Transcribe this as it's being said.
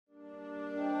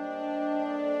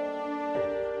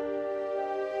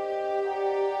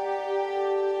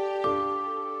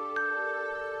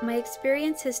My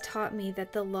experience has taught me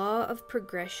that the law of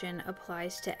progression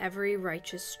applies to every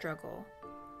righteous struggle.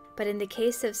 But in the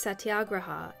case of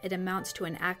Satyagraha, it amounts to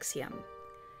an axiom.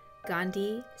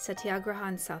 Gandhi, Satyagraha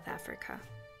in South Africa.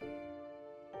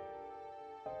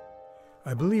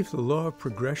 I believe the law of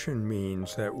progression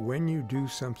means that when you do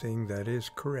something that is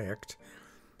correct,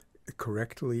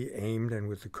 correctly aimed and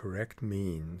with the correct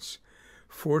means,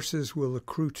 forces will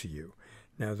accrue to you.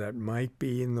 Now, that might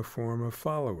be in the form of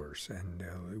followers. And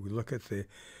we look at the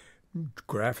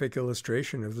graphic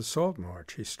illustration of the Salt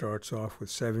March. He starts off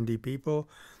with 70 people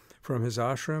from his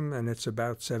ashram, and it's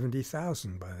about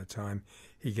 70,000 by the time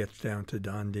he gets down to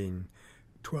Dandin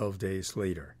 12 days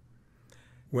later.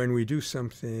 When we do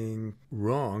something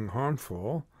wrong,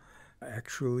 harmful,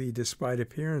 actually, despite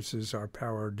appearances, our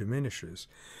power diminishes.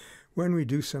 When we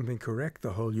do something correct,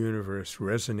 the whole universe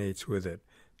resonates with it,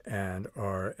 and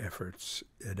our efforts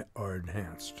are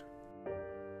enhanced.